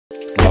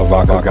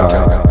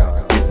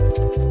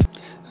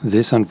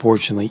This,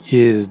 unfortunately,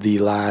 is the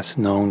last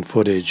known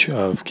footage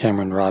of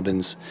Cameron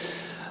Robbins.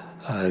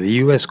 The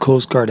U.S.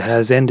 Coast Guard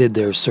has ended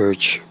their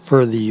search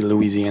for the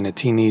Louisiana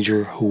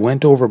teenager who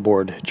went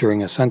overboard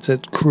during a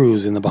sunset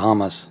cruise in the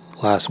Bahamas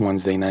last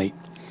Wednesday night.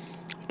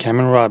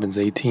 Cameron Robbins,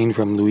 18,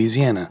 from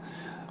Louisiana,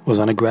 was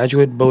on a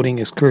graduate boating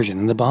excursion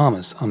in the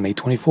Bahamas on May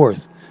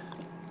 24th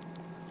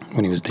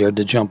when he was dared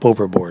to jump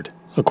overboard,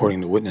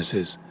 according to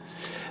witnesses.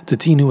 The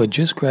teen, who had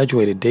just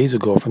graduated days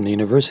ago from the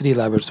University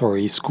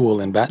Laboratory School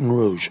in Baton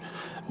Rouge,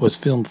 was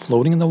filmed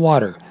floating in the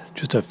water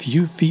just a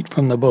few feet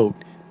from the boat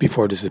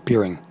before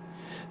disappearing.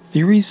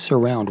 Theories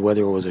surround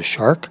whether it was a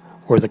shark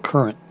or the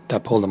current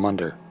that pulled him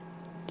under.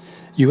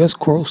 U.S.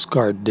 Coast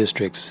Guard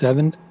District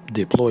 7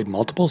 deployed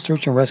multiple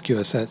search and rescue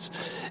assets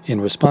in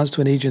response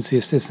to an agency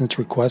assistance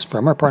request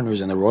from our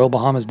partners in the Royal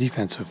Bahamas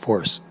Defence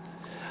Force.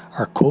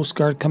 Our Coast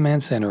Guard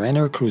Command Center and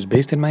aircrews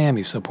based in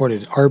Miami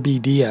supported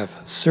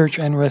RBDF search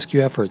and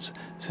rescue efforts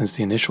since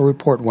the initial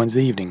report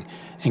Wednesday evening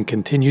and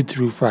continued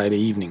through Friday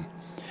evening.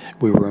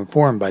 We were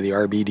informed by the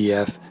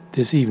RBDF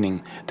this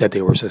evening that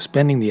they were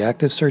suspending the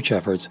active search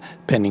efforts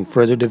pending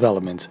further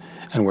developments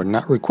and were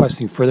not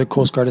requesting further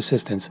Coast Guard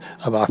assistance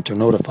after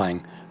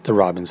notifying the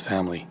Robbins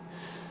family.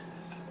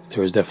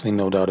 There is definitely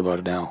no doubt about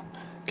it now.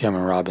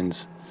 Cameron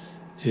Robbins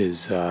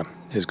is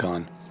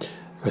gone.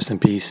 Rest in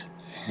peace.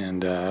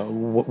 And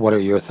what are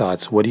your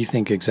thoughts? What do you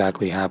think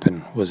exactly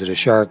happened? Was it a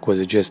shark?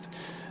 Was it just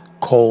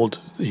cold?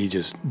 He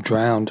just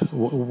drowned?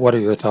 What are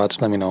your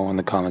thoughts? Let me know in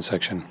the comment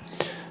section.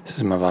 This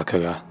is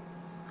Mavakaga.